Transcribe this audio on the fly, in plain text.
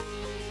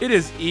It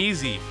is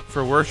easy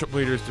for worship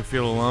leaders to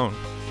feel alone.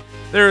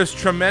 There is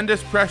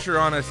tremendous pressure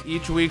on us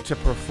each week to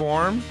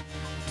perform,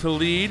 to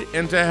lead,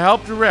 and to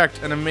help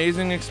direct an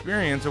amazing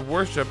experience of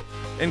worship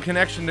in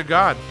connection to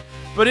God.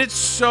 But it's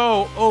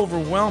so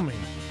overwhelming.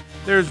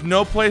 There's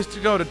no place to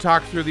go to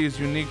talk through these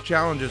unique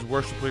challenges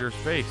worship leaders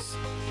face.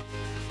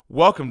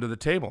 Welcome to the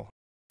table.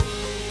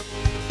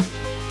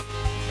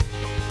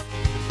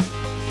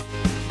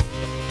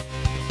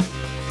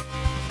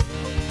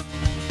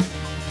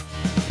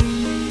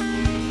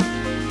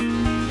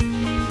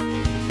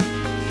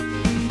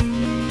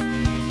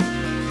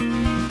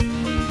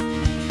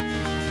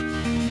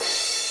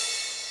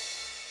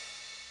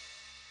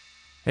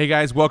 Hey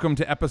guys, welcome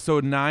to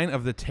episode 9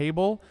 of The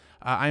Table.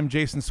 I'm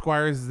Jason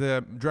Squires,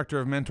 the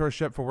Director of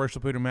Mentorship for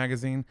Worship Leader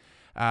Magazine.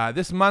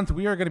 This month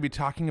we are going to be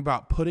talking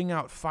about putting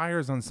out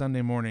fires on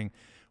Sunday morning.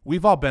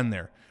 We've all been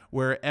there,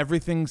 where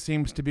everything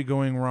seems to be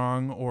going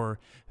wrong or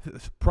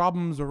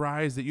problems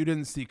arise that you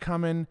didn't see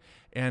coming.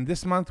 And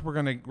this month we're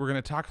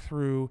gonna talk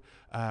through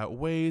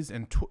ways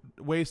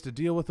to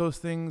deal with those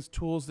things,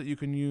 tools that you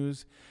can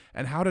use,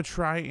 and how to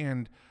try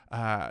and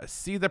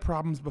see the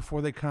problems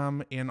before they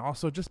come, and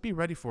also just be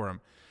ready for them.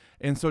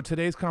 And so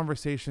today's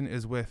conversation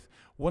is with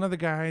one of the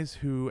guys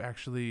who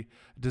actually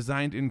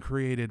designed and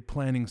created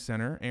Planning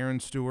Center, Aaron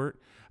Stewart.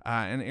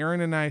 And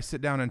Aaron and I sit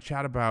down and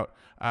chat about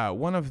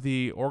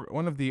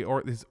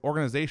this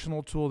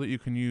organizational tool that you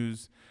can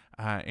use,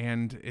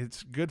 and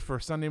it's good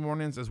for Sunday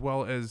mornings as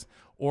well as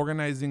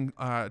organizing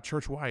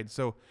church-wide.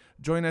 So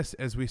join us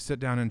as we sit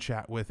down and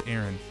chat with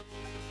Aaron.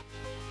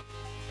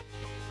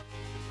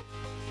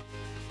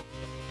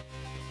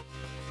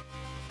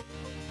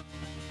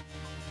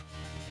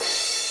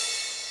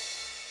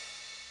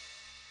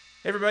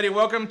 Hey everybody,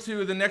 welcome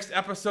to the next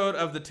episode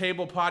of the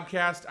Table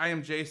Podcast. I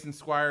am Jason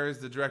Squires,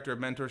 the Director of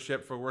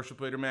Mentorship for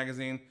Worship Leader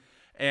Magazine,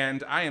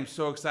 and I am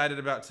so excited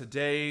about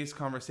today's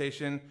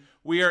conversation.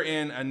 We are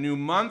in a new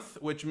month,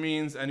 which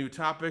means a new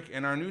topic,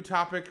 and our new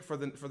topic for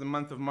the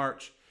month of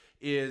March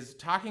is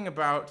talking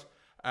about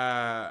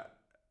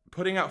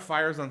putting out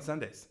fires on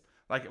Sundays.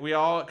 Like, we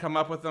all come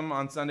up with them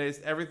on Sundays.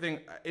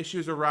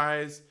 Issues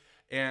arise,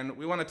 and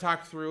we want to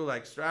talk through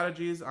like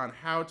strategies on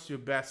how to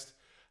best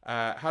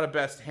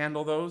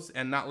handle those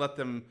and not let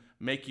them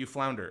make you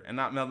flounder and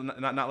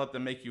not let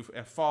them make you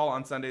fall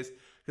on Sundays,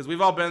 because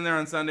we've all been there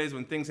on Sundays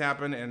when things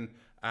happen,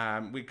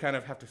 and we kind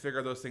of have to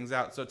figure those things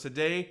out. So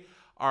today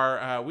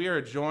we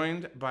are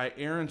joined by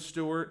Aaron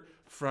Stewart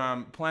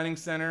from Planning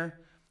Center.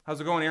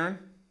 How's it going, Aaron?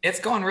 It's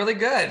going really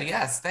good.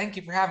 Yes, thank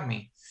you for having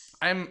me.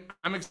 I'm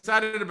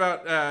excited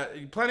about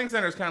Planning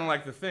Center is kind of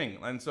like the thing,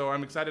 and so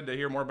I'm excited to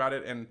hear more about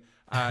it, and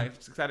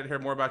excited to hear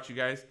more about you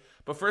guys.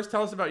 But first,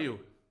 tell us about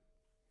you.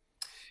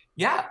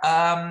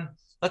 Yeah,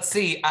 let's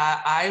see.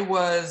 I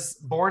was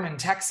born in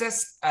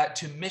Texas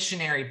to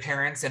missionary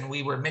parents, and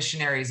we were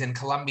missionaries in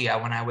Colombia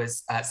when I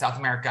was South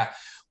America.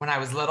 When I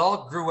was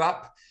little, grew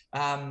up.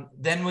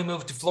 Then we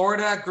moved to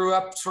Florida, grew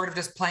up sort of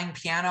just playing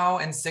piano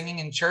and singing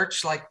in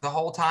church like the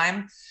whole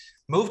time.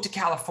 Moved to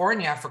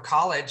California for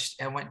college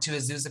and went to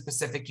Azusa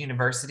Pacific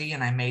University,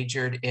 and I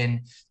majored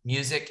in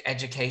music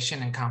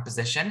education and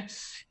composition.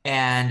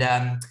 And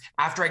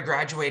after I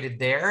graduated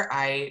there,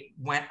 I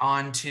went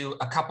on to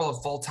a couple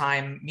of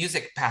full-time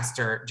music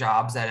pastor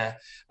jobs at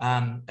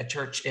a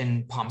church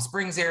in Palm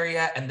Springs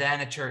area, and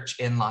then a church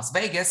in Las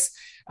Vegas.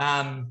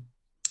 While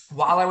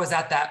I was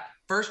at that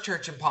first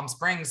church in Palm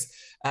Springs,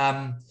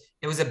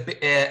 it was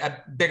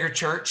a bigger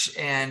church,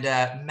 and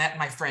met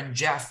my friend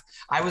Jeff.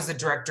 I was the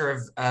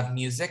director of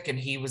music, and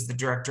he was the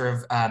director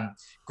of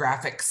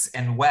graphics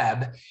and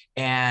web.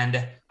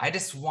 And I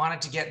just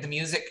wanted to get the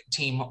music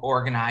team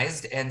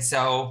organized. And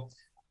so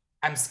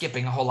I'm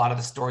skipping a whole lot of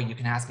the story. You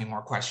can ask me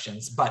more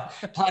questions, but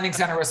Planning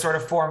Center was sort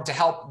of formed to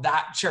help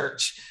that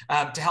church,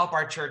 to help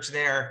our church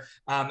there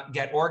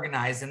get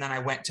organized. And then I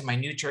went to my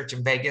new church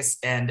in Vegas,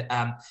 and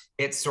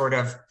it sort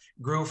of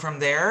grew from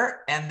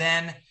there. And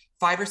then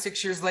 5 or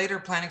 6 years later,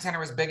 Planning Center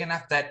was big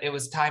enough that it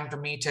was time for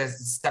me to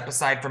step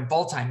aside from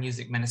full-time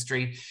music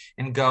ministry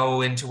and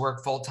go into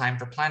work full-time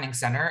for Planning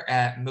Center.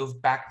 Moved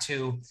back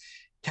to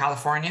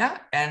California,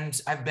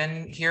 and I've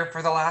been here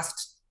for the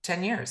last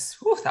 10 years.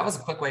 Whew, that was a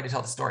quick way to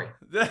tell the story.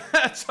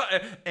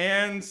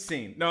 And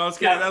scene. No, I was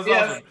kidding. That was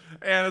awesome.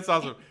 And it's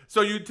awesome.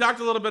 So you talked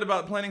a little bit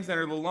about Planning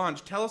Center, the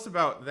launch. Tell us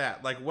about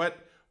that. Like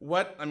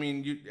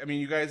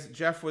you guys,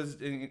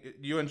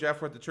 you and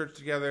Jeff were at the church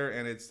together,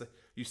 and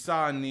you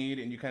saw a need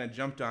and you kind of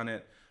jumped on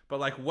it. But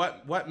like,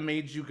 what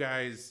made you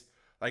guys,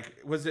 like,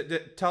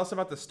 tell us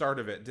about the start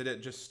of it. Did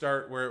it just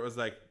start where it was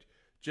like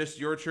just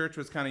your church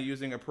was kind of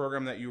using a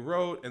program that you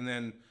wrote, and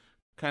then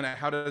kind of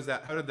how did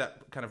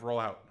that kind of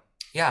roll out?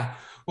 Yeah.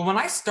 Well, when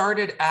I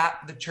started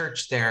at the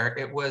church there,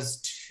 it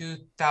was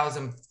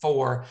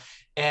 2004.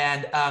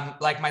 And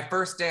like my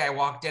first day, I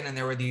walked in and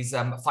there were these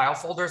file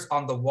folders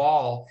on the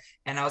wall.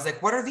 And I was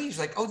like, what are these?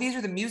 Like, oh, these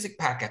are the music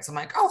packets. I'm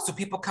like, oh, so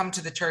people come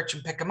to the church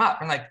and pick them up.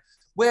 I'm like,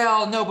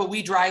 well, no, but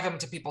we drive them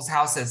to people's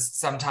houses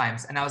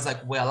sometimes. And I was like,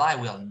 well, I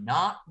will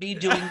not be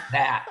doing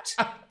that.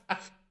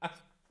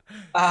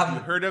 Have you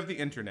Um, heard of the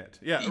internet?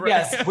 Yeah, right.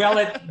 yes, well,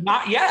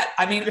 not yet.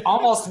 I mean,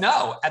 almost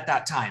no at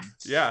that time.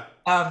 Yeah.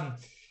 Um,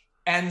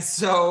 and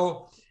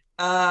so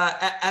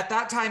at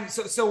that time,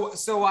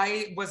 so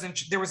I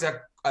wasn't. There was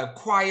a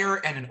choir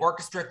and an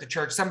orchestra at the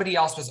church. Somebody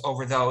else was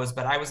over those,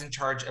 but I was in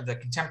charge of the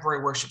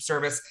contemporary worship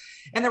service.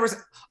 And there was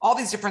all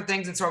these different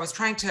things. And so I was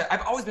trying to.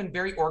 I've always been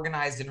very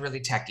organized and really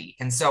techy.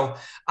 And so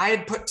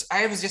I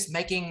was just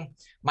making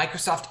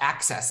Microsoft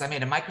Access. I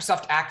made a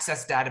Microsoft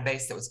Access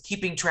database that was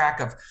keeping track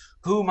of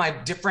who my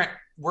different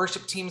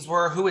worship teams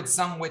were, who had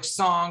sung which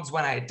songs,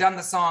 when I had done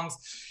the songs.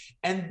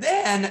 And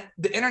then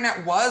the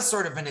internet was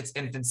sort of in its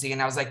infancy.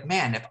 And I was like,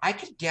 man, if I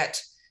could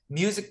get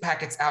music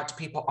packets out to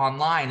people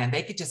online and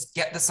they could just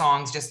get the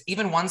songs, just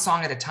even one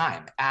song at a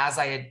time, as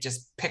I had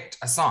just picked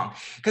a song.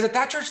 Because at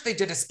that church, they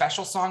did a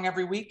special song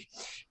every week.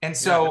 And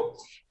so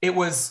it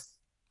was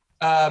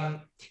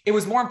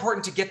more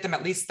important to get them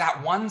at least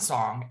that one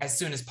song as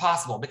soon as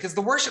possible, because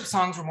the worship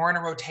songs were more in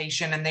a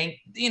rotation and they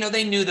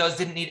knew those,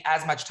 didn't need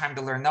as much time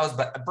to learn those,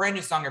 but a brand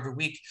new song every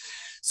week.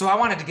 So I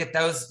wanted to get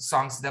those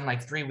songs to them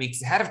like 3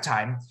 weeks ahead of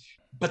time,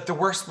 but the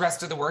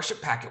rest of the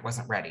worship packet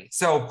wasn't ready.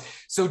 So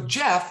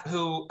Jeff,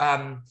 who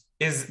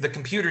is the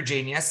computer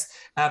genius,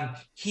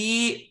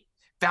 he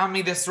found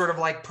me this sort of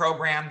like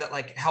program that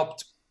like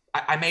helped.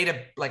 I made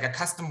a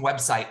custom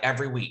website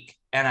every week,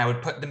 and I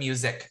would put the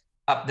music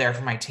up there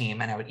for my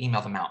team and I would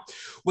email them out.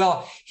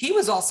 Well, he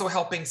was also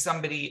helping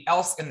somebody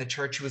else in the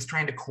church who was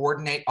trying to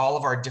coordinate all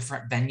of our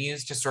different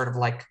venues to sort of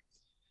like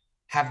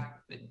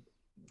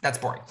that's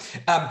boring.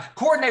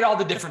 Coordinate all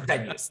the different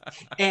venues.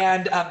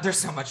 And there's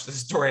so much to the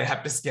story I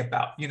have to skip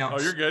out, Oh,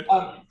 you're good.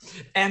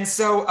 And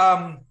so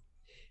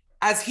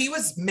as he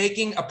was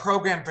making a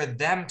program for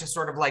them to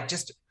sort of like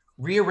just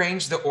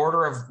rearrange the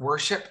order of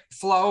worship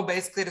flow,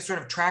 basically to sort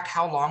of track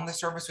how long the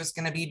service was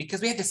going to be,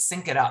 because we had to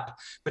sync it up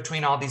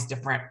between all these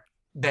different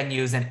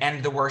venues and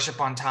end the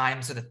worship on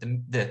time so that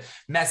the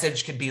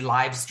message could be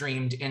live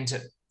streamed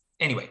into.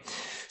 Anyway,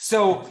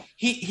 so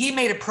he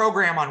made a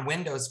program on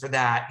Windows for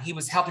that. He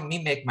was helping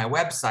me make my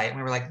website, and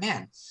we were like,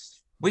 man,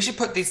 we should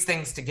put these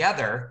things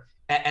together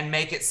and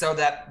make it so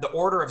that the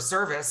order of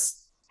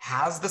service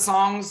has the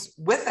songs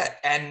with it,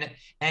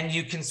 and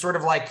you can sort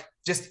of like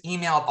just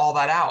email all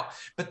that out.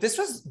 But this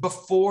was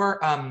before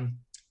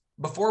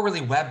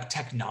really web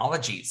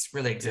technologies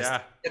really existed. Yeah.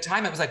 At the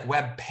time, it was like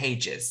web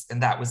pages,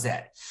 and that was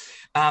it.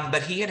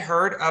 But he had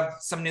heard of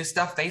some new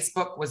stuff.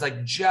 Facebook was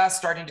like just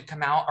starting to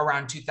come out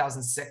around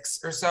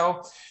 2006 or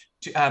so,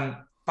 5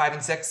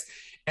 and 6.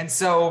 And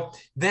so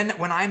then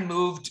when I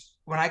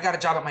got a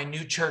job at my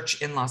new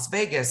church in Las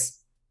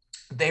Vegas,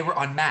 they were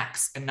on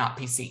Macs and not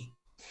PC.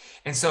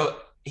 And so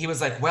he was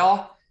like,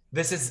 well,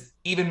 this is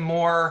even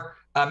more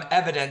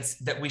evidence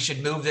that we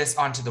should move this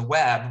onto the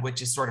web,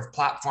 which is sort of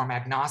platform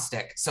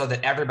agnostic, so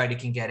that everybody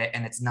can get it.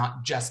 And it's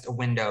not just a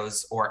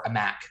Windows or a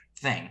Mac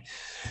thing.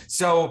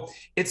 So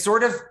it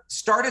sort of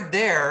started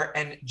there.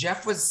 And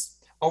Jeff was,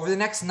 over the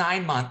next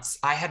 9 months,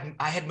 I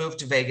had moved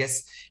to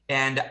Vegas,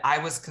 and I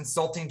was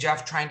consulting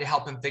Jeff, trying to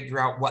help him figure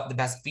out what the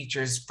best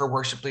features for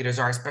worship leaders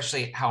are,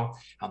 especially how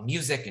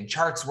music and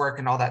charts work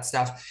and all that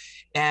stuff.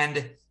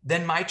 And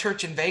then my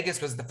church in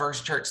Vegas was the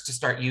first church to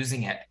start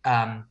using it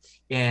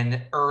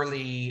in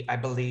early, I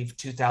believe,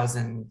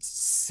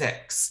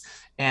 2006.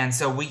 And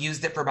so we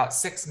used it for about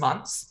 6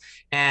 months.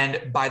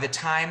 And by the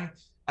time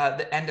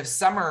the end of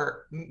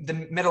summer,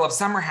 the middle of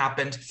summer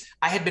happened,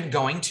 I had been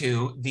going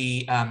to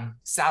the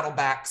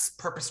Saddleback's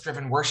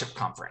Purpose-Driven Worship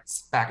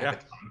Conference back at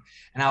the time.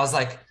 And I was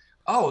like,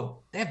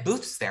 oh, they have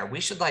booths there.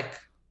 We should like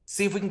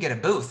see if we can get a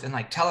booth and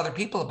like tell other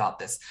people about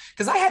this.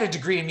 Because I had a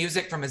degree in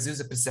music from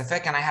Azusa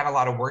Pacific, and I had a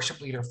lot of worship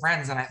leader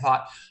friends. And I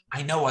thought,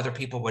 I know other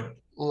people would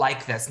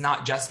like this,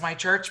 not just my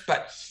church,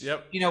 but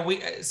we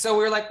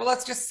were like, well,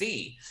 let's just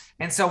see.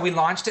 And so we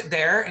launched it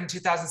there in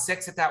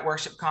 2006 at that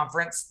worship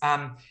conference.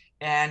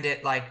 And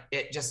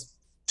it just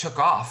took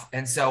off.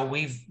 And so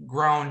we've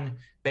grown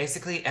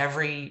basically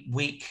every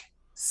week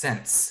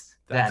since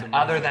then,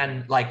 other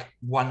than like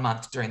 1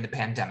 month during the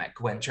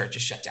pandemic when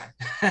churches shut down.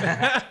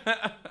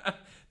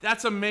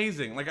 That's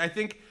amazing. Like,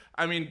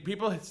 I mean,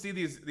 people see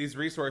these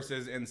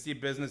resources and see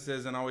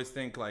businesses and always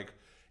think like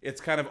it's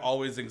kind of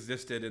always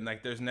existed. And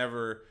like, you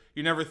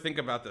never think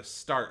about the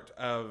start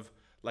of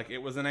like, it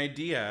was an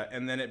idea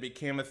and then it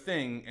became a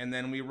thing and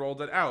then we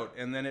rolled it out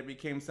and then it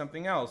became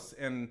something else.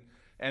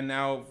 And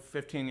now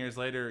 15 years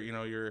later,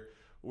 you're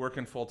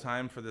working full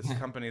time for this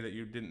company that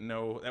you didn't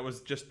know, that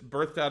was just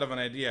birthed out of an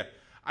idea.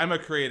 I'm a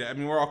creative. I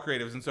mean, we're all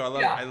creatives. And so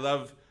I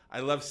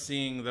love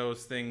seeing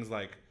those things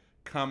like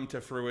come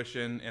to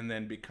fruition and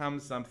then become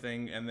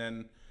something. And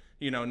then,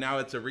 now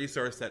it's a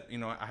resource that,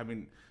 I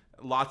mean,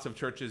 lots of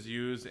churches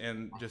use,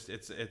 and just,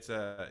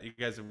 you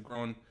guys have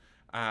grown.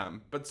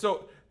 But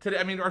so today,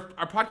 I mean, our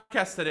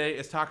podcast today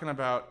is talking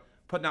about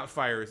putting out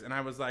fires. And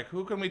I was like,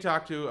 who can we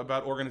talk to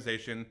about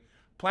organization?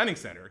 Planning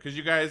Center, because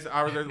you guys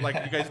are there, like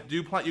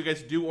you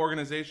guys do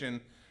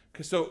organization.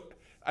 So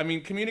I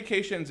mean,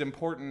 communication is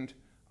important,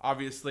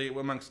 obviously,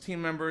 amongst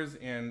team members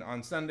and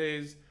on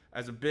Sundays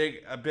as a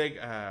big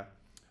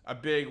a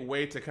big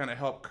way to kind of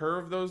help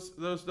curve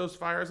those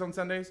fires on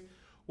Sundays.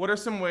 What are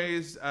some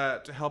ways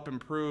to help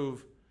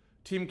improve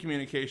team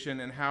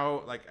communication, and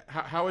how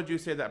would you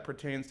say that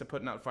pertains to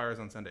putting out fires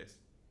on Sundays?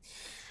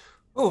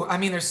 Oh, I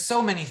mean, there's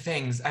so many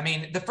things. I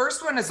mean, the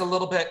first one is a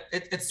little bit,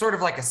 it's sort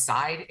of like a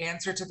side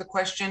answer to the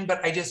question,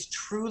 but I just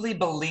truly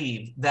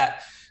believe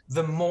that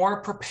the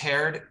more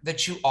prepared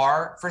that you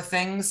are for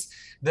things,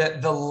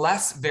 the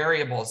less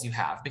variables you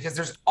have, because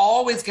there's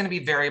always going to be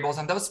variables,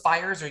 and those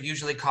fires are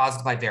usually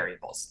caused by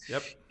variables.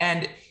 Yep.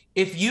 And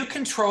if you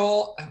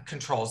control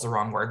is the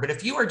wrong word, but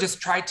if you are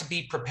just trying to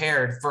be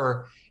prepared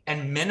for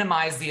and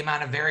minimize the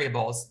amount of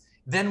variables,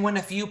 then when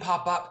a few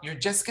pop up, you're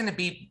just going to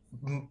be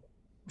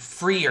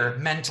freer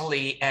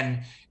mentally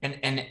and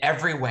in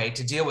every way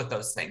to deal with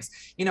those things.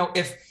 You know,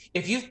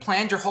 if you've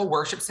planned your whole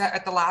worship set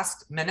at the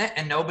last minute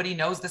and nobody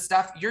knows the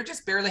stuff, you're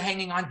just barely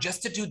hanging on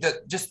just to do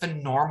the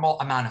normal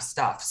amount of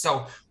stuff.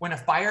 So when a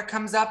fire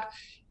comes up,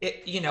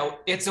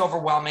 it's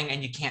overwhelming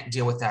and you can't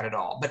deal with that at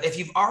all. But if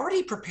you've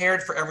already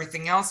prepared for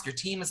everything else, your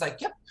team is like,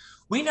 yep,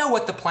 we know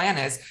what the plan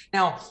is.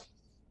 Now,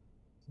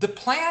 the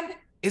plan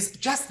is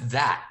just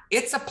that.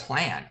 It's a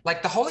plan.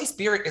 Like, the Holy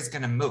Spirit is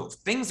going to move.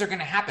 Things are going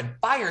to happen.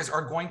 Fires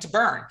are going to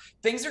burn.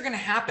 Things are going to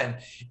happen.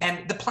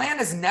 And the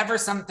plan is never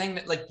something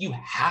that, like, you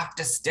have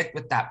to stick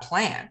with that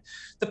plan.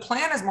 The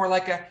plan is more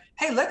like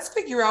hey, let's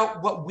figure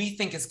out what we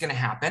think is going to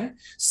happen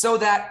so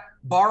that,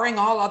 barring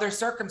all other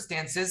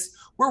circumstances,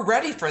 we're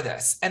ready for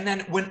this. And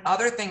then when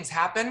other things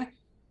happen,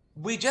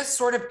 we just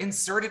sort of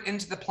insert it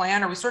into the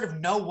plan, or we sort of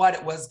know what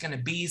it was going to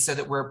be so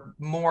that we're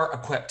more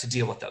equipped to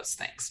deal with those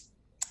things.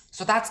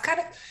 So that's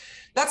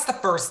the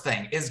first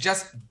thing, is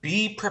just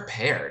be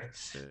prepared.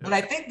 Yeah. But I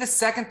think the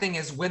second thing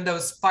is, when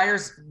those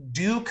fires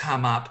do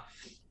come up,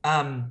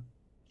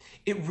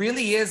 it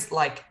really is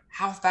like,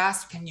 how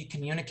fast can you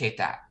communicate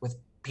that with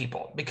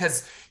people?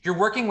 Because you're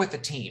working with a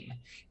team,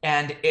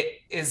 and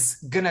it is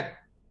going to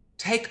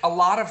take a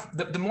lot of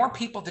the more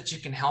people that you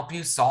can help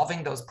you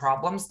solving those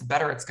problems, the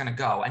better it's going to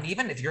go. And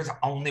even if you're the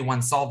only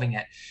one solving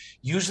it,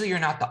 usually you're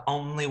not the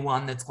only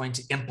one that's going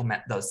to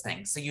implement those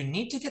things. So you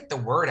need to get the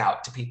word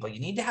out to people. You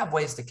need to have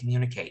ways to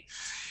communicate.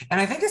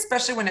 And I think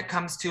especially when it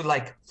comes to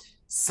like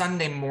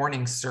Sunday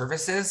morning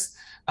services,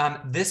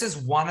 this is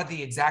one of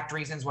the exact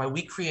reasons why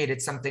we created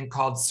something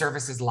called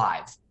Services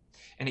Live.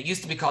 And it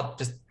used to be called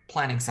just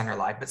Planning Center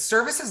Live. But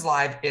Services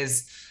Live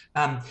is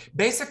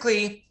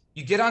basically,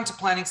 you get onto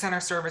Planning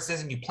Center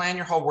services and you plan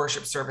your whole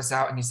worship service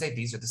out, and you say,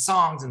 these are the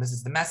songs and this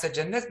is the message,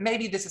 and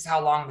maybe this is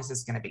how long this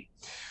is going to be.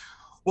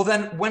 Well,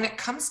 then when it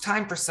comes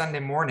time for Sunday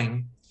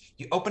morning,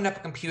 you open up a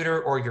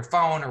computer or your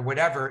phone or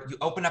whatever, you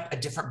open up a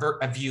different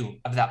view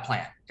of that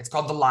plan. It's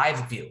called the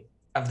live view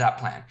of that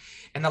plan.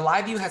 And the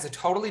live view has a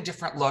totally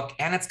different look,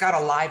 and it's got a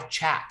live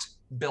chat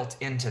built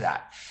into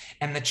that.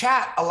 And the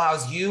chat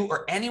allows you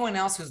or anyone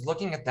else who's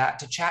looking at that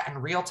to chat in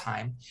real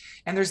time.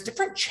 And there's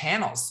different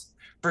channels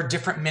for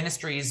different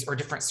ministries or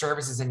different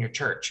services in your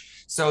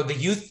church. So the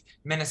youth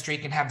ministry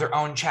can have their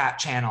own chat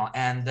channel,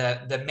 and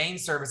the main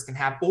service can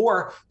have,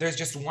 or there's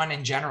just one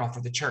in general for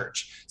the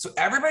church. So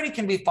everybody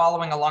can be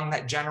following along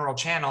that general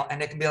channel,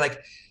 and it can be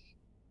like,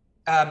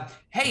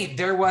 hey,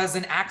 there was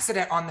an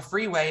accident on the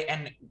freeway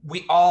and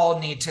we all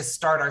need to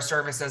start our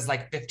services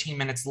like 15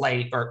 minutes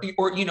late, or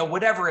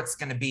whatever it's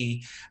going to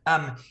be,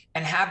 and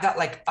have that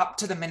like up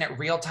to the minute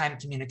real-time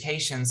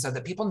communication so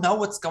that people know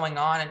what's going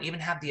on and even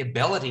have the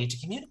ability to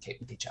communicate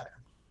with each other.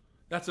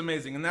 That's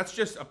amazing. And that's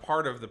just a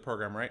part of the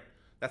program, right?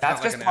 That's not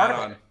like just part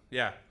of it.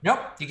 Yeah. Nope.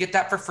 You get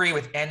that for free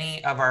with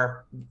any of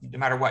our, no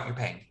matter what you're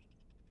paying.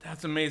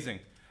 That's amazing.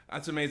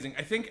 That's amazing.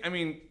 I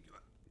mean,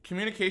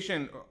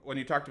 communication, when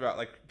you talked about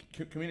like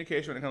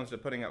communication when it comes to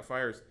putting out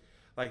fires,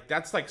 like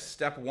that's like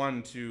step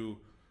one to,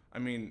 I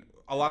mean,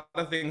 a lot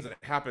of things that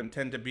happen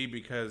tend to be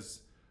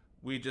because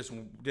we just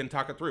didn't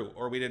talk it through,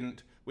 or we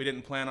didn't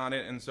plan on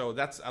it. And so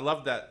I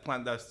love that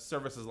plan, the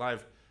Services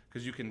Live,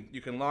 because you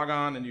can log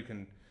on and you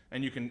can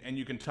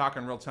talk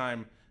in real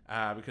time,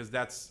 because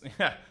that's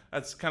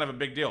kind of a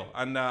big deal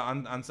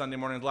on Sunday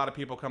mornings. A lot of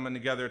people coming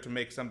together to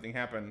make something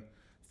happen.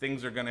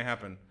 Things are going to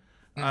happen.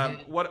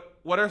 Mm-hmm.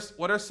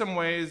 What are some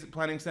ways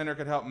Planning Center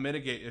could help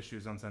mitigate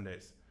issues on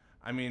Sundays?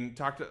 I mean,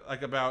 talk to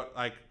about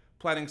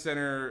Planning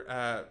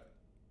Center.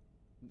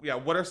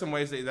 What are some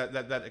ways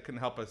that it can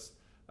help us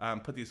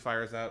put these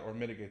fires out or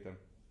mitigate them?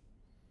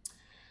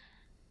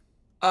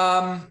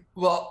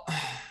 Well,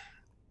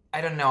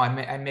 I don't know.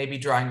 I may be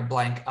drawing a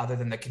blank other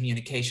than the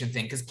communication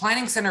thing, because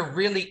Planning Center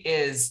really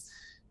is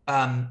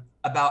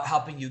about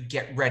helping you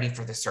get ready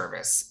for the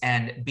service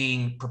and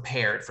being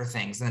prepared for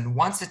things. And then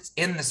once it's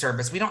in the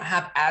service, we don't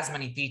have as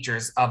many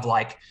features of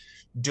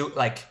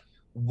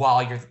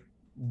while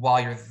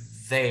you're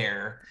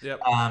there. Yep.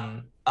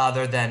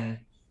 Other than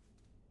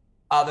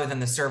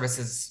the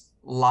services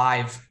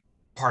live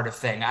part of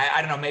thing.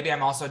 I don't know, maybe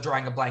I'm also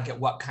drawing a blank at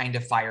what kind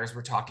of fires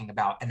we're talking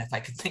about, and if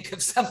I could think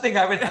of something,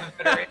 I would have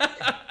a better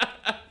answer.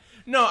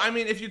 No, I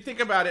mean, if you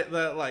think about it,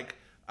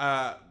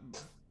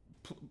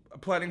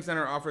 Planning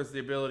Center offers the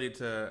ability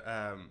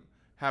to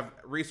have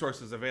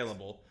resources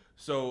available.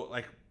 So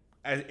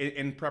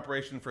in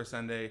preparation for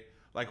Sunday,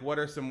 like what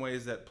are some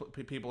ways that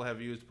people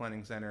have used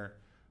Planning Center?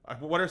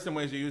 What are some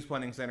ways you use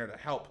Planning Center to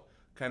help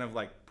kind of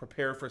like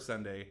prepare for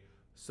Sunday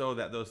so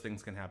that those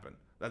things can happen,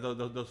 that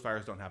those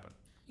fires don't happen?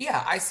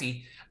 Yeah, I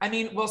see. I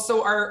mean, well,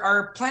 so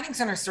our Planning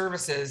Center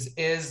services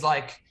is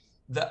like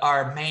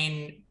our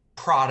main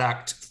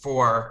product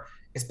for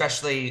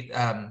especially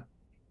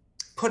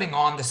putting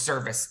on the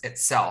service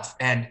itself.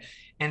 And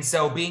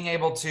so being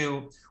able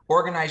to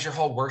organize your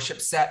whole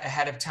worship set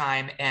ahead of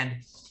time, and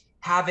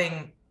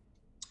having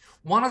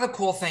one of the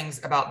cool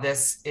things about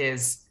this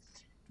is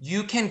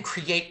you can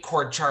create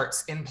chord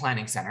charts in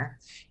Planning Center,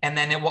 and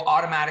then it will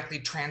automatically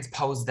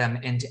transpose them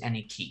into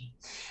any key.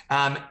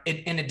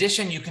 In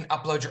addition, you can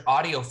upload your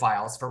audio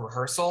files for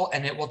rehearsal,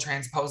 and it will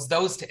transpose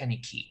those to any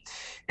key.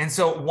 And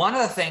so one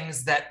of the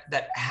things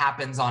that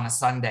happens on a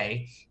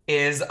Sunday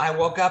is I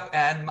woke up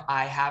and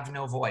I have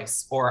no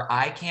voice, or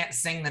I can't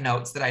sing the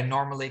notes that I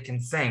normally can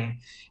sing,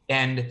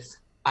 and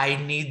I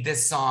need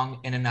this song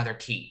in another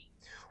key.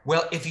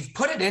 Well, if you've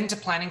put it into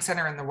Planning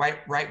Center in the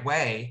right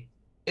way,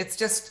 it's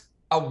just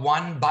a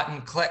one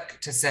button click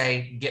to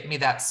say, get me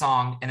that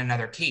song in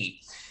another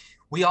key.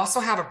 We also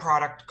have a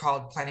product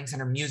called Planning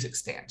Center Music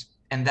Stand,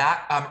 and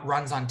that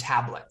runs on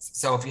tablets.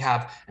 So if you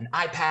have an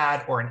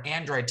iPad or an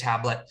Android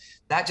tablet,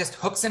 that just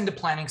hooks into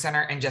Planning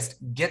Center and just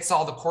gets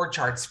all the chord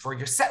charts for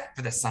your set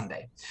for this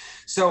Sunday.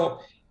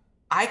 So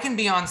I can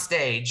be on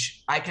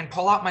stage, I can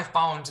pull out my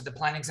phone to the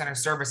Planning Center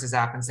Services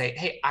app and say,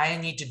 hey, I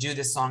need to do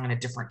this song in a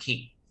different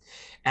key.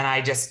 And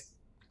I just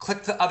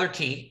click the other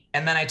key,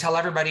 and then I tell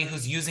everybody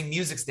who's using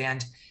Music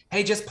Stand,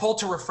 hey, just pull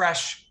to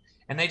refresh,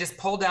 and they just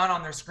pull down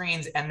on their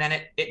screens, and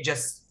then it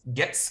just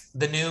gets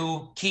the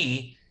new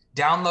key,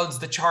 downloads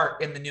the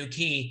chart in the new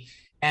key,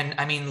 and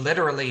I mean,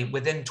 literally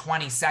within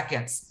 20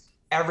 seconds,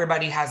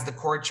 everybody has the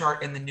chord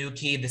chart in the new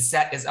key, the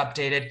set is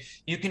updated.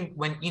 You can,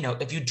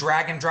 if you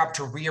drag and drop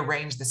to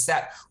rearrange the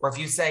set, or if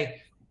you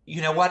say,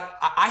 you know what,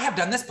 I have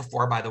done this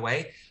before, by the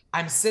way,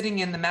 I'm sitting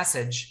in the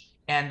message,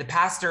 and the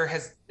pastor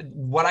has,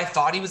 what I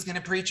thought he was going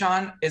to preach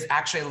on is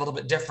actually a little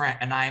bit different.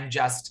 And I'm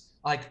just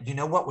like, you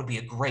know what would be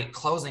a great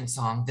closing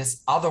song?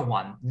 This other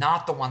one,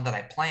 not the one that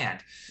I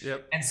planned.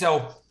 Yep. And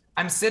so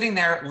I'm sitting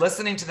there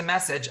listening to the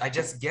message. I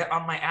just get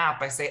on my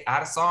app. I say,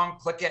 add a song,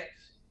 click it.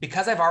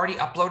 Because I've already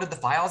uploaded the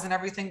files and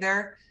everything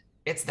there,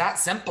 it's that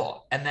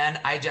simple. And then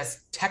I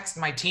just text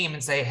my team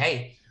and say,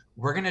 hey,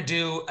 we're going to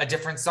do a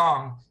different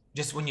song.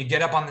 Just when you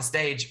get up on the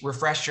stage,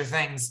 refresh your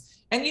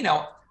things. And,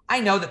 I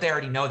know that they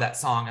already know that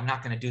song. I'm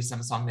not going to do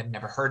some song they've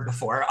never heard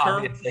before,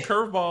 obviously.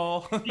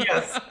 Curveball.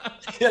 Yes.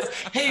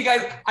 Hey, you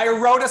guys, I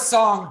wrote a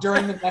song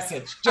during the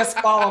message. Just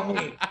follow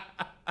me.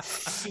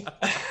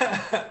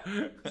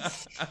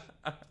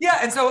 Yeah,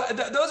 and so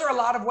those are a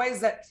lot of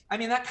ways that, I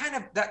mean, that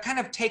kind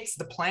of takes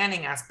the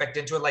planning aspect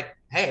into it. Like,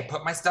 hey, I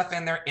put my stuff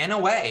in there in a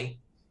way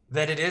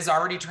that it is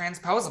already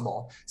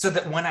transposable, so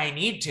that when I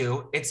need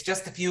to, it's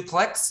just a few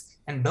clicks,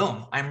 and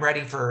boom, I'm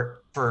ready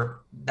for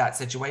that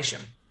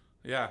situation.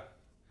 Yeah.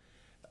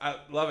 I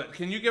love it.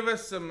 Can you give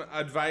us some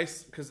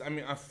advice? Because I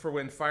mean, for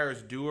when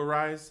fires do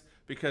arise,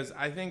 because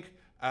I think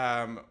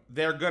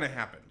they're going to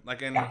happen.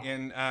 Like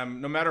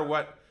no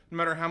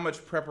matter how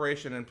much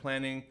preparation and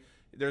planning,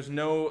 there's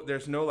no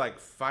like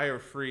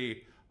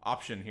fire-free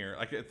option here.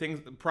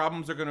 Like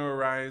problems are going to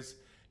arise,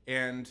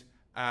 and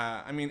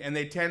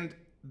and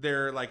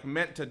they're like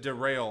meant to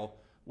derail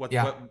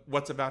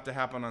what's about to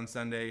happen on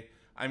Sunday.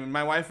 I mean,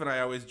 my wife and I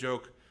always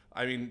joke.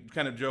 I mean,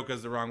 kind of joke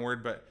is the wrong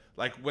word, but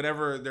like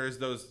whenever there's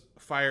those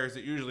fires,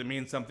 it usually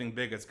means something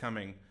big is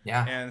coming.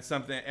 Yeah.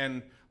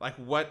 And like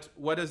what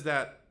is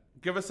that?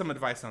 Give us some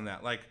advice on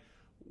that. Like,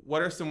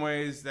 what are some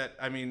ways that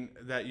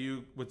that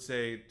you would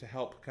say to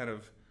help kind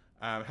of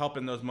help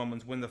in those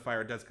moments when the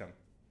fire does come?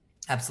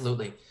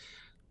 Absolutely.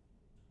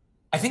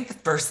 I think the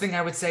first thing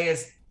I would say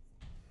is,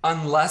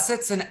 unless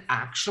it's an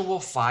actual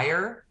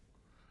fire,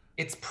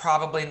 it's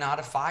probably not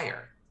a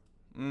fire.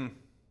 Mm.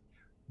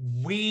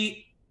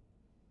 We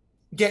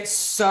get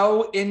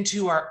so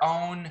into our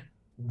own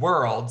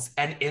worlds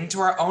and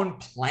into our own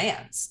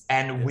plans,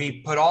 and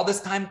we put all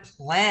this time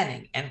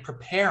planning and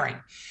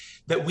preparing,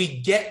 that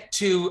we get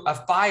to a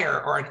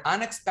fire or an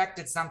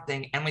unexpected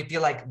something, and we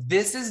feel like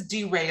this is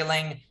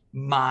derailing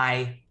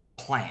my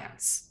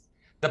plans,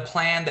 the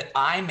plan that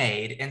I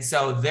made. And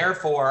so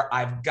therefore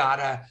I've got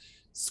to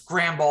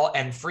scramble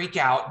and freak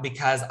out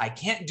because I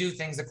can't do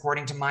things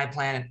according to my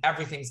plan, and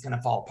everything's going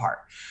to fall apart.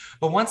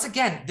 But once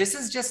again, this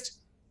is just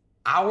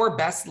our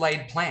best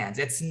laid plans.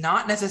 It's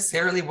not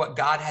necessarily what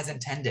God has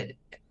intended,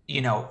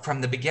 from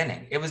the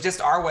beginning. It was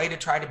just our way to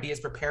try to be as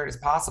prepared as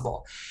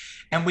possible.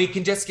 And we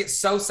can just get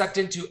so sucked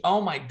into, oh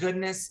my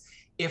goodness,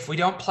 if we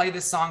don't play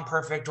this song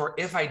perfect, or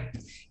if I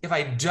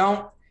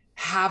don't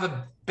have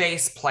a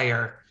bass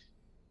player,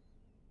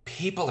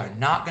 people are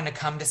not going to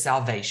come to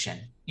salvation.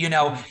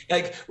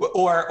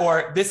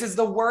 Or this is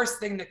the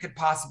worst thing that could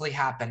possibly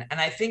happen. And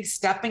I think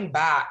stepping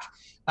back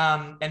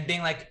and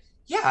being like,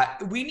 yeah,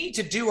 we need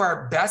to do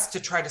our best to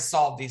try to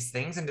solve these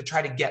things and to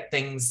try to get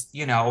things,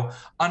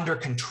 under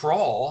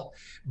control.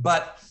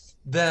 But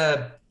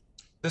the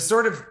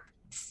sort of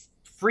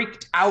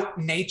freaked out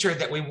nature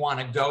that we want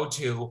to go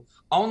to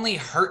only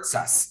hurts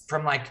us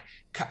from like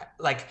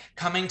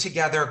coming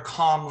together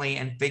calmly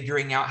and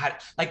figuring out how,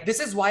 like,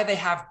 this is why they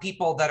have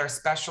people that are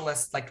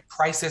specialists, like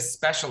crisis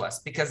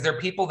specialists, because they're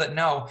people that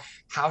know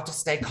how to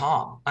stay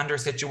calm under a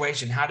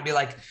situation, how to be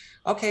like,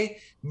 okay,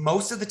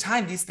 most of the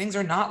time these things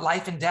are not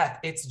life and death.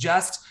 It's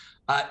just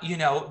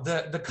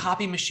the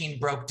copy machine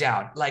broke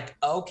down. Like,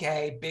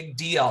 okay, big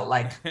deal.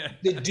 Like,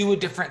 do a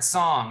different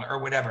song or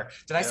whatever.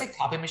 Did I say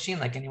copy machine?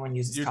 Like anyone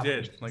uses you copy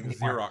did, like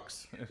anymore.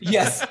 Xerox.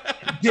 Yes.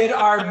 Did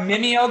our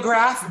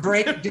mimeograph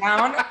break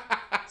down?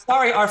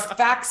 Sorry, our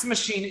fax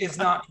machine is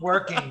not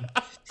working.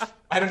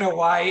 I don't know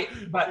why,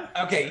 but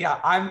okay, yeah,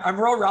 I'm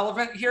real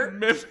relevant here.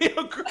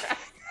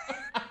 Mimeograph.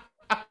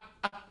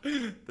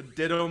 The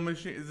ditto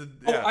machine is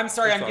I'm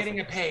sorry, I'm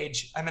getting a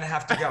page. I'm gonna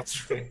have to go.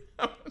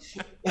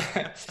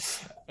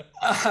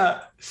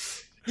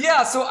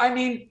 Yeah, so I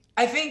mean,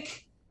 I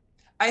think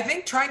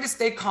trying to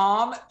stay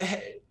calm,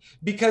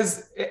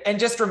 because, and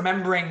just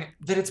remembering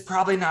that it's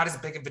probably not as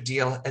big of a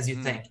deal as you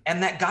think,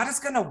 and that God is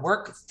going to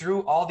work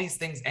through all these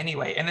things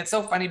anyway. And it's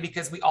so funny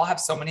because we all have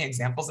so many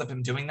examples of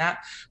him doing that,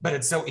 but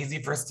it's so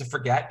easy for us to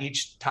forget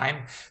each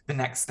time the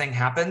next thing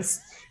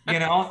happens,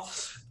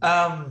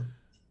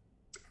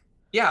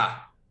 Yeah.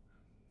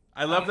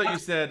 I love that you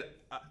said,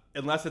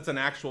 unless it's an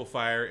actual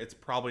fire, it's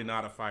probably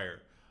not a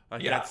fire.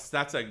 Like, yeah.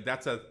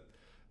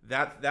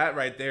 That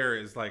right there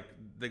is like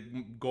the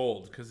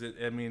gold, because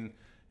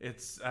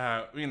it's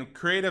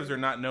creatives are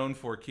not known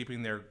for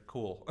keeping their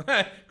cool.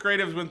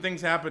 Creatives, when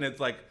things happen, it's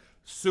like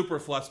super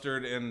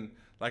flustered, and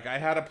like, I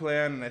had a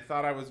plan and I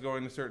thought I was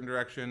going a certain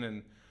direction,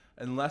 and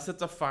unless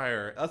it's a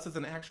fire, unless it's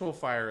an actual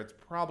fire, it's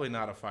probably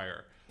not a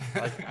fire.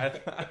 Like,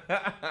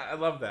 I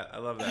love that.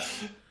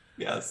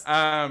 Yes.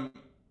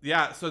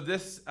 Yeah. So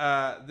this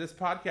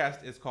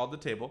podcast is called The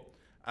Table,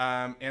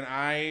 and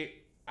I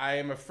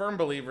am a firm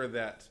believer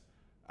that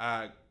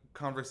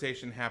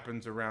conversation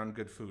happens around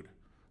good food.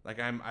 Like,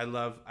 I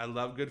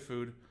love good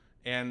food,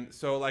 and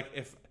so, like,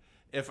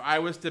 if I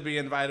was to be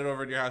invited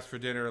over to your house for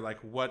dinner, like,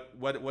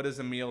 what is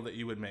a meal that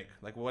you would make?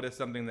 Like, what is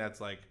something that's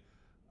like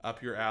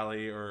up your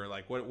alley, or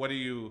like what do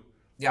you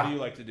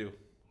like to do?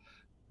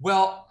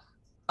 Well,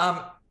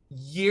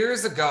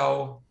 years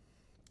ago,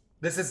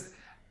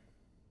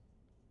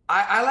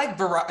 I like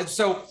variety.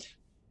 So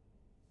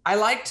I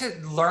like to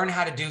learn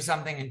how to do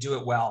something and do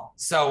it well.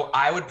 So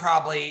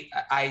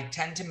I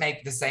tend to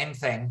make the same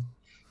thing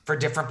for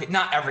different people,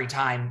 not every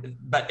time,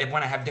 but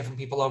when I have different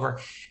people over.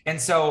 And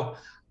so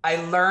I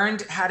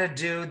learned how to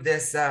do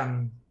this.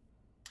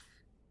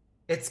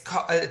 It's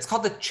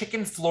called the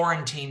chicken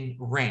Florentine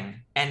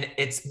ring. And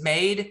it's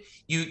made,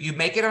 you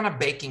make it on a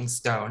baking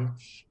stone,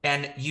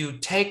 and you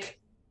take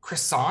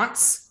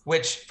croissants,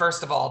 which,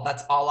 first of all,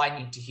 that's all I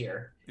need to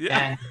hear. Yeah.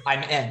 And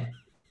I'm in.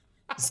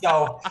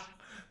 So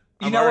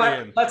you know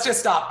what? Let's just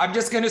stop. I'm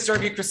just going to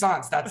serve you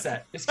croissants. That's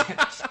it.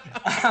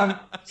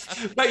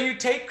 But you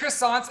take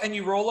croissants and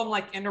you roll them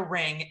like in a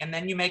ring, and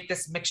then you make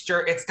this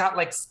mixture. It's got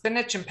like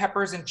spinach and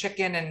peppers and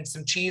chicken and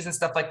some cheese and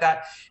stuff like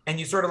that. And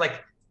you sort of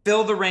like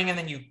fill the ring, and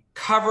then you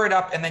cover it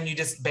up, and then you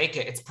just bake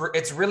it.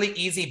 It's really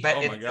easy, but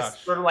it's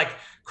sort of like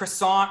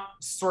croissant,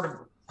 sort of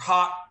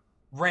hot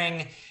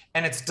ring,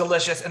 and it's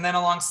delicious. And then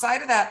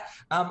alongside of that,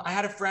 I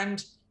had a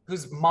friend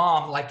whose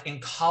mom, like in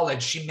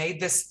college, she made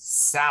this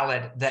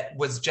salad that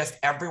was just,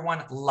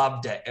 everyone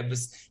loved it.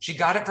 She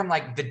got it from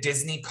like the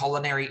Disney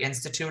Culinary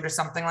Institute or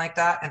something like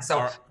that. And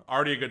so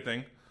already a good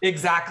thing.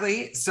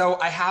 Exactly. So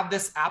I have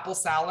this apple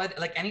salad.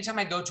 Like, anytime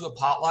I go to a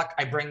potluck,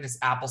 I bring this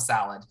apple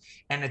salad,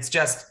 and it's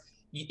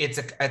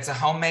a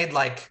homemade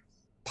like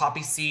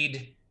poppy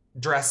seed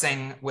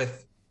dressing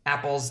with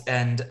apples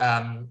and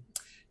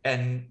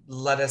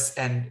lettuce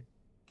and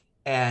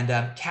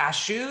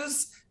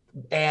cashews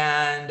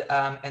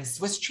and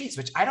Swiss cheese,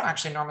 which I don't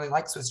actually normally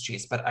like Swiss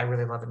cheese, but I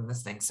really love it in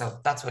this thing. So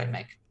that's what I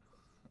make.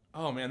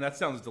 Oh man, that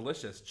sounds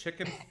delicious.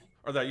 Chicken,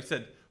 or that you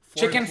said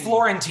Florentine. Chicken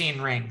Florentine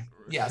ring.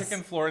 Yes.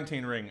 Chicken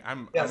Florentine ring.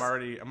 I'm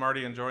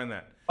already enjoying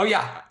that. Oh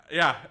yeah.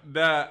 Yeah.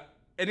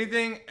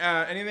 Anything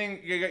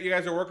you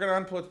guys are working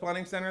on with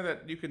Planning Center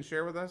that you can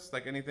share with us?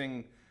 Like,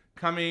 anything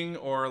coming,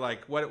 or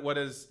like what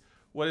does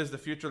the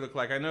future look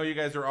like? I know you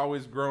guys are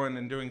always growing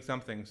and doing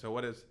something. So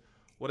what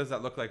does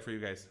that look like for you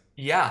guys?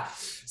 Yeah.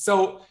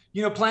 So,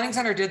 Planning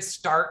Center did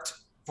start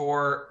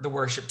for the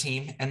worship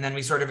team, and then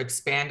we sort of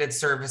expanded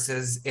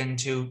services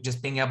into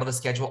just being able to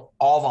schedule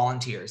all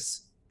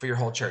volunteers for your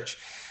whole church.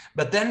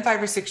 But then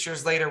 5 or 6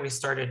 years later, we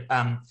started,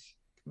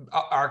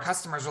 our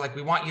customers were like,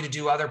 we want you to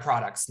do other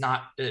products,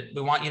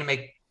 we want you to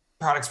make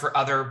products for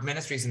other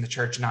ministries in the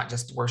church, not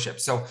just worship.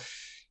 So,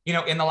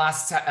 in the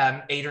last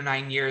 8 or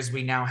 9 years,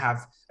 we now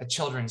have a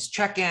children's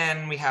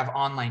check-in, we have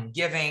online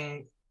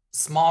giving,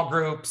 small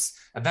groups,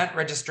 event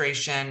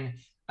registration,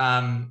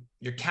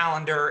 your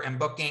calendar and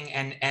booking,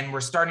 and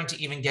we're starting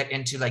to even get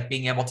into like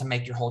being able to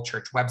make your whole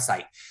church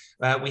website.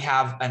 We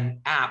have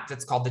an app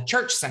that's called the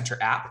Church Center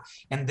app.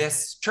 And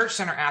this Church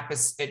Center app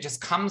it just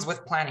comes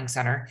with Planning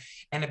Center.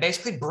 And it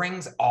basically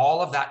brings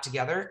all of that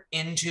together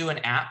into an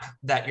app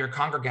that your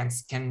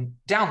congregants can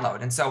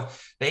download. And so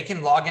they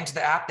can log into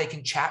the app, they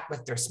can chat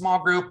with their small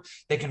group,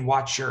 they can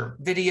watch your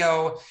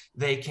video,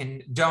 they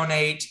can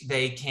donate,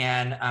 they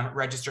can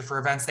register for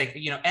events,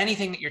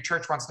 anything that your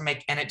church wants to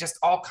make. And it just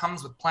all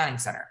comes with Planning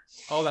Center.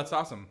 Oh, that's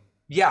awesome.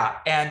 Yeah.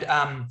 And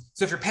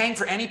so if you're paying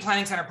for any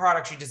Planning Center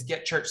products, you just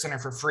get Church Center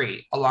for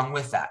free along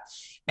with that.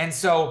 And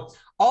so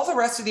all the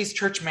rest of these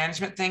church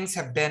management things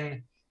have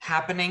been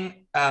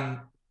happening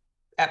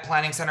at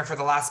Planning Center for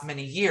the last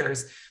many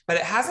years, but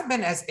it hasn't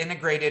been as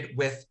integrated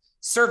with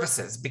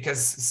services, because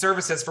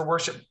services for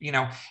worship,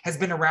 has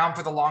been around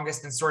for the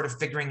longest, and sort of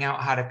figuring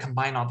out how to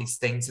combine all these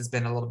things has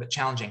been a little bit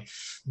challenging.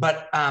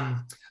 But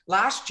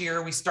last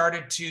year we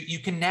started you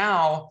can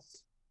now,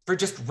 for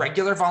just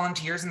regular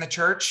volunteers in the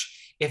church,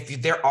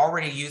 if they're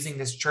already using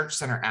this Church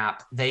Center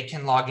app, they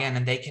can log in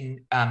and they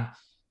can,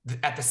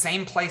 at the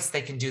same place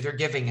they can do their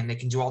giving and they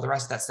can do all the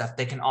rest of that stuff.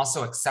 They can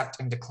also accept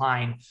and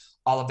decline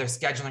all of their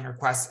scheduling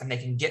requests, and they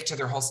can get to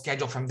their whole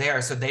schedule from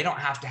there. So they don't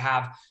have to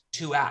have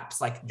two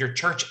apps. Like your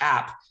church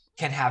app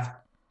can have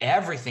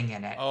everything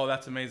in it. Oh,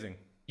 that's amazing.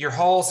 Your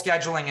whole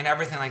scheduling and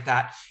everything like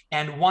that.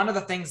 And one of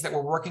the things that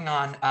we're working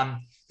on,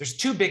 there's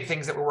two big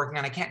things that we're working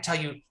on. I can't tell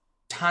you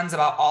tons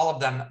about all of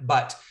them,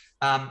 but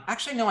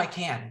actually, no, I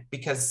can,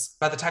 because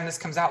by the time this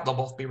comes out, they'll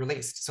both be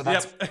released. So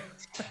that's,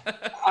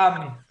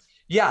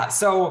 yeah.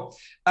 So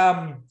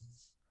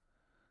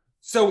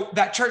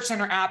that Church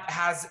Center app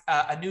has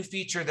a new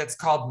feature that's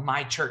called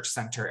My Church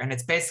Center. And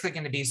it's basically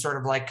going to be sort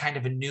of like kind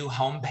of a new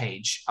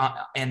homepage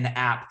in the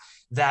app,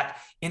 that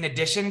in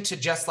addition to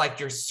just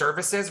like your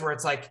services, where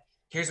it's like,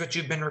 here's what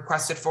you've been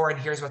requested for, and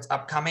here's what's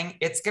upcoming,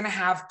 it's going to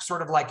have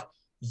sort of like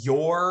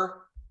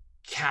your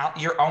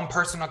own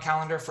personal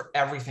calendar for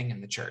everything in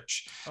the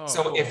church. Oh,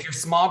 so cool. If your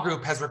small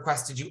group has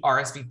requested you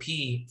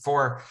RSVP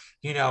for,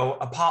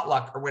 a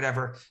potluck or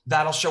whatever,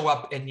 that'll show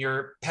up in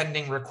your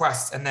pending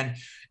requests. And then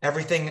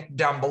everything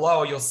down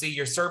below, you'll see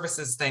your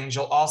services things.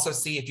 You'll also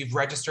see if you've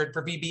registered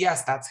for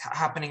VBS, that's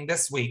happening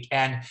this week.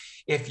 And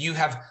if you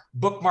have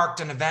bookmarked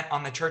an event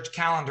on the church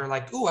calendar,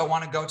 like, ooh, I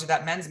want to go to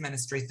that men's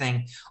ministry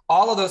thing,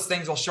 all of those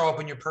things will show up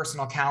in your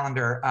personal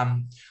calendar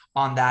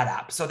on that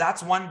app. So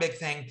that's one big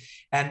thing.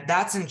 And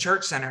that's in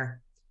Church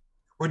Center.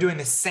 We're doing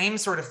the same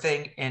sort of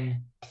thing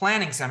in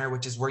Planning Center,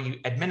 which is where you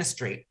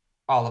administrate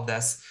all of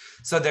this.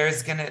 So there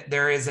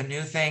is a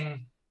new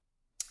thing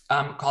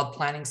called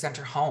Planning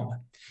Center Home.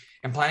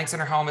 And Planning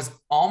Center Home is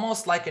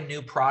almost like a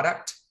new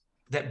product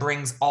that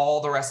brings all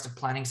the rest of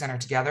Planning Center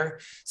together.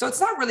 So it's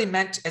not really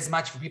meant as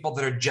much for people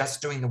that are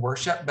just doing the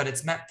worship, but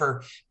it's meant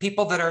for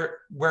people that are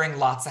wearing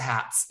lots of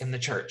hats in the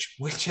church,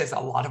 which is a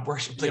lot of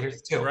worship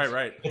leaders too.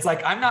 Right. It's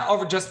like, I'm not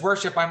over just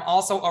worship, I'm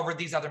also over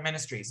these other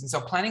ministries. And so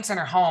Planning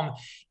Center Home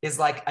is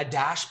like a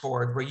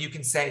dashboard where you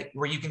can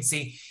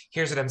see,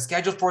 here's what I'm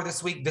scheduled for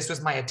this week. This was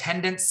my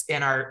attendance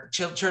in our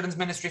children's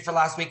ministry for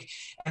last week.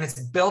 And it's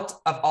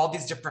built of all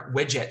these different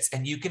widgets,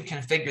 and you can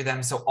configure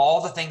them. So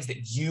all the things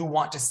that you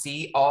want to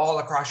see all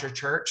across your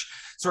church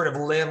sort of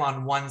live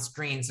on one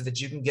screen, so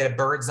that you can get a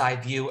bird's eye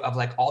view of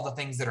like all the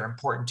things that are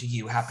important to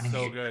you happening.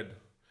 So good.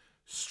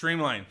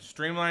 Streamline.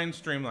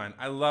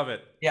 I love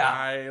it. Yeah.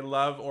 I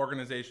love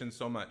organization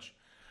so much.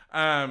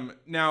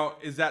 Now,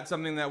 is that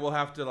something that we'll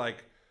have to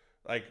like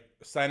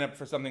sign up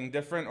for something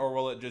different, or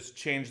will it just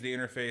change the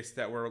interface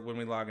when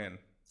we log in?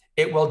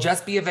 It will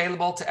just be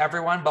available to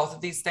everyone. Both of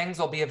these things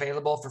will be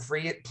available for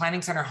free.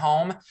 Planning Center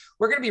Home,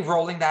 we're going to be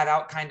rolling that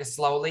out kind of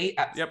slowly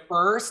at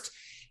first.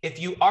 If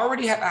you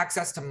already have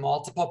access to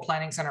multiple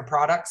Planning Center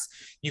products,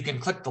 you can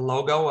click the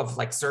logo of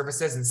like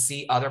services and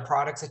see other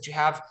products that you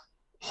have.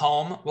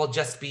 Home will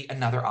just be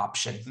another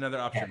option.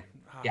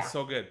 Yeah.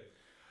 So good.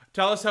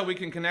 Tell us how we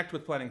can connect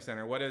with Planning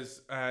Center. What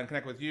is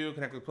connect with you,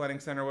 connect with Planning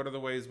Center? What are the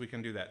ways we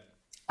can do that?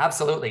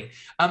 Absolutely.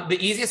 The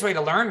easiest way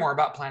to learn more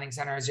about Planning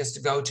Center is just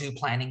to go to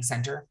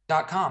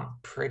planningcenter.com.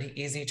 Pretty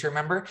easy to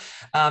remember.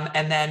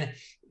 And then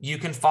you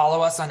can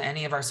follow us on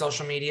any of our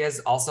social medias.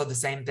 Also the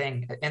same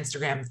thing,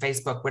 Instagram,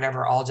 Facebook,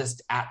 whatever, all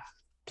just at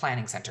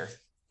Planning Center.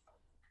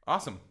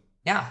 Awesome.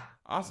 Yeah.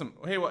 Awesome.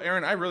 Hey, well,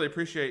 Aaron, I really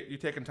appreciate you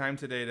taking time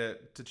today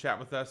to chat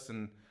with us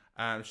and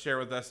share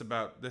with us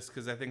about this,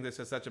 because I think this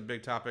is such a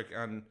big topic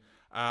on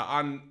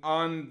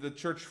the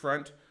church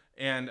front,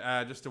 and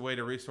just a way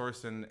to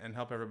resource and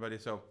help everybody.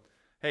 So,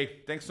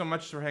 hey, thanks so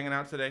much for hanging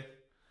out today.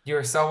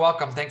 You're so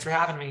welcome. Thanks for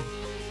having me.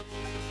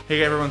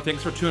 Hey, everyone.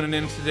 Thanks for tuning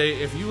in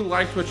today. If you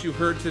liked what you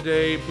heard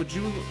today, would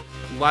you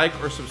like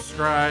or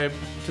subscribe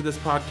to this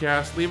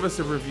podcast? Leave us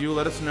a review.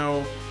 Let us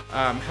know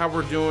how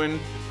we're doing.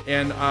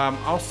 And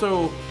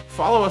also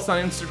follow us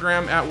on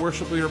Instagram at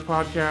Worship Leader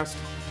Podcast,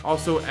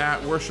 also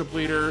at Worship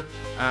Leader.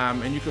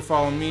 And you can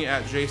follow me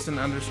at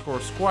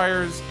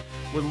Jason_Squires.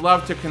 Would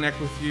love to connect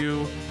with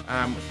you.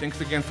 Thanks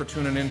again for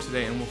tuning in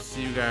today, and we'll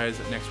see you guys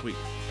next week.